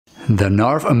The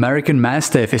North American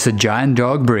Mastiff is a giant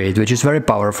dog breed which is very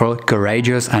powerful,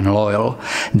 courageous and loyal.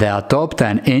 There are top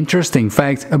 10 interesting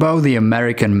facts about the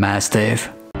American Mastiff.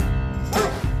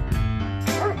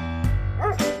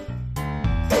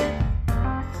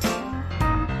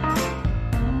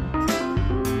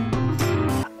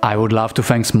 I would love to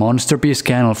thank Monsterpiece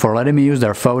Kennel for letting me use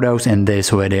their photos in this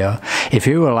video. If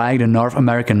you will like the North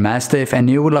American Mastiff and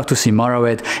you would love to see more of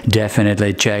it,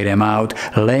 definitely check them out.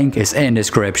 Link is in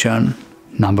description.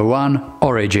 Number 1.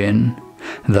 Origin.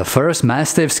 The first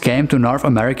Mastiffs came to North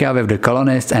America with the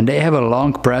colonists and they have a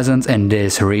long presence in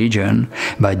this region.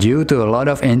 But due to a lot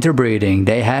of interbreeding,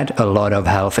 they had a lot of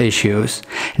health issues.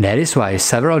 That is why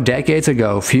several decades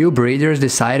ago, few breeders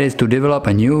decided to develop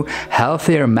a new,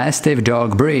 healthier Mastiff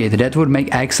dog breed that would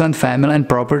make excellent family and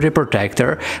property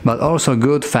protector, but also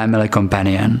good family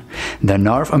companion. The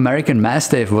North American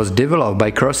Mastiff was developed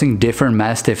by crossing different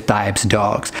Mastiff types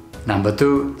dogs. Number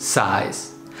 2.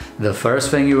 Size. The first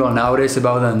thing you will notice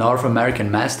about the North American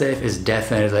Mastiff is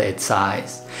definitely its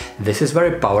size. This is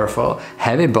very powerful,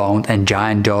 heavy-boned and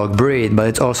giant dog breed, but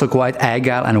it's also quite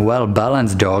agile and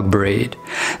well-balanced dog breed.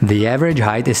 The average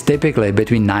height is typically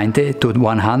between 90 to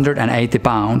 180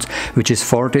 pounds, which is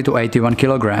 40 to 81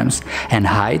 kilograms, and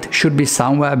height should be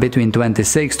somewhere between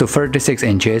 26 to 36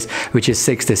 inches, which is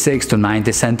 66 to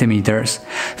 90 centimeters.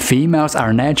 Females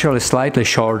are naturally slightly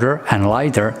shorter and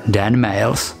lighter than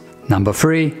males. Number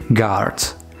 3.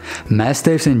 Guards.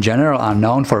 Mastiffs in general are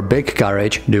known for big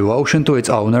courage, devotion to its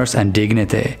owners and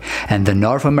dignity, and the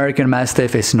North American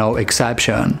Mastiff is no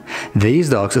exception. These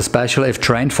dogs, especially if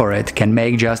trained for it, can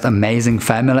make just amazing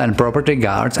family and property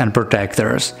guards and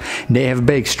protectors. They have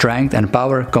big strength and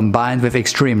power combined with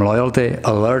extreme loyalty,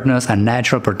 alertness and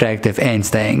natural protective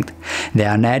instinct. They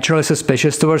are naturally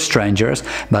suspicious towards strangers,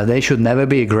 but they should never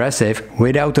be aggressive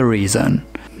without a reason.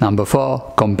 Number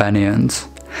 4. Companions.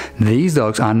 These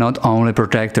dogs are not only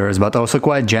protectors, but also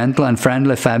quite gentle and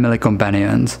friendly family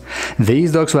companions.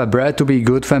 These dogs were bred to be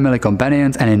good family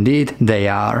companions, and indeed they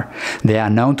are. They are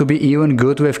known to be even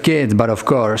good with kids, but of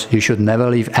course you should never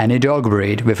leave any dog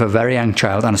breed with a very young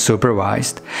child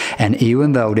unsupervised. And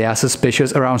even though they are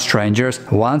suspicious around strangers,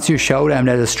 once you show them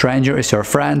that a stranger is your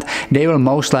friend, they will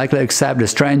most likely accept the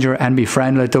stranger and be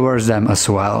friendly towards them as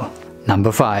well.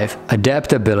 Number 5.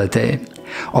 Adaptability.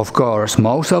 Of course,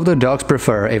 most of the dogs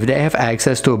prefer if they have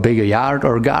access to a bigger yard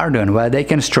or garden where they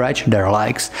can stretch their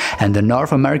legs, and the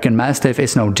North American Mastiff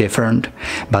is no different.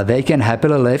 But they can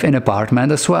happily live in an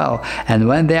apartment as well, and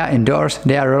when they are indoors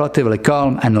they are relatively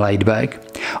calm and laid back.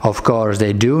 Of course,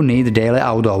 they do need daily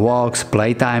outdoor walks,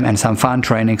 playtime and some fun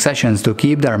training sessions to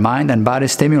keep their mind and body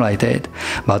stimulated,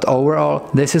 but overall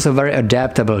this is a very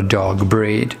adaptable dog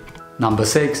breed. Number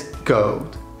 6.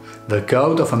 Coat. The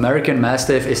coat of American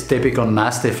Mastiff is typical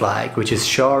Mastiff-like, which is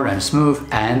short and smooth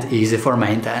and easy for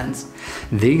maintenance.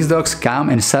 These dogs come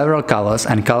in several colors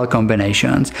and color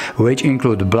combinations, which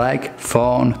include black,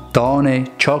 fawn, tawny,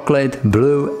 chocolate,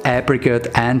 blue, apricot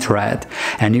and red.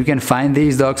 And you can find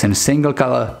these dogs in single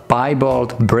color,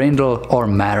 piebald, brindle or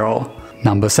merle.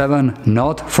 Number 7.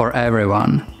 Not for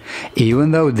everyone.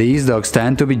 Even though these dogs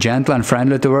tend to be gentle and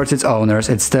friendly towards its owners,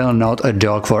 it's still not a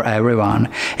dog for everyone.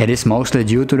 It is mostly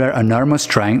due to their enormous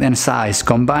strength and size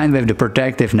combined with the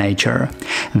protective nature.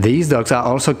 These dogs are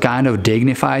also kind of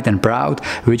dignified and proud,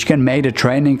 which can make the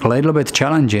training a little bit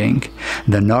challenging.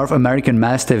 The North American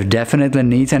Mastiff definitely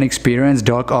needs an experienced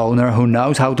dog owner who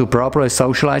knows how to properly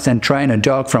socialize and train a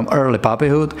dog from early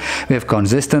puppyhood with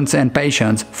consistency and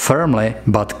patience, firmly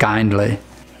but kindly.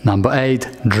 Number 8.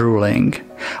 Drooling.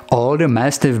 All the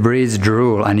Mastiff breeds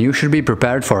drool and you should be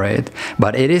prepared for it,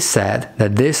 but it is said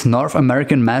that this North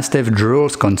American Mastiff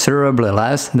drools considerably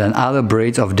less than other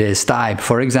breeds of this type,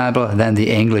 for example than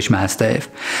the English Mastiff.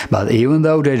 But even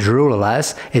though they drool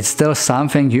less, it's still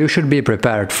something you should be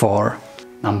prepared for.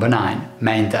 Number 9.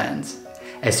 Maintenance.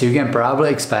 As you can probably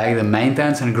expect, the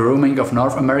maintenance and grooming of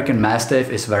North American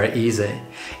Mastiff is very easy.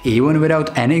 Even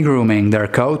without any grooming, their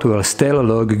coat will still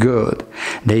look good.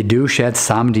 They do shed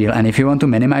some deal, and if you want to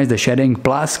minimize the shedding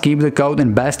plus keep the coat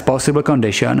in best possible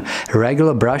condition,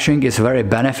 regular brushing is very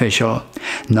beneficial.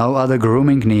 No other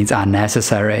grooming needs are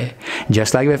necessary.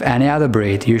 Just like with any other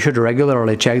breed, you should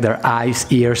regularly check their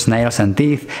eyes, ears, nails and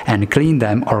teeth and clean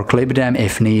them or clip them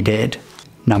if needed.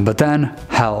 Number 10.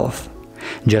 Health.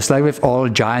 Just like with all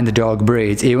giant dog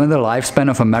breeds, even the lifespan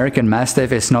of American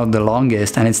Mastiff is not the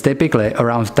longest and it's typically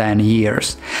around 10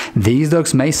 years. These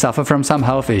dogs may suffer from some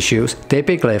health issues,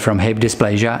 typically from hip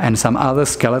dysplasia and some other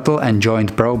skeletal and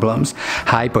joint problems,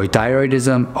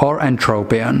 hypothyroidism or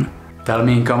entropion. Tell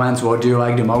me in comments what do you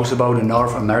like the most about the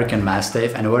North American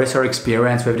Mastiff and what is your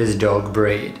experience with this dog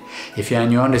breed. If you are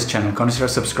new on this channel, consider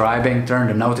subscribing, turn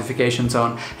the notifications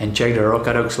on and check the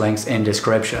Rocadog's links in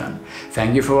description.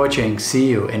 Thank you for watching, see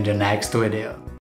you in the next video.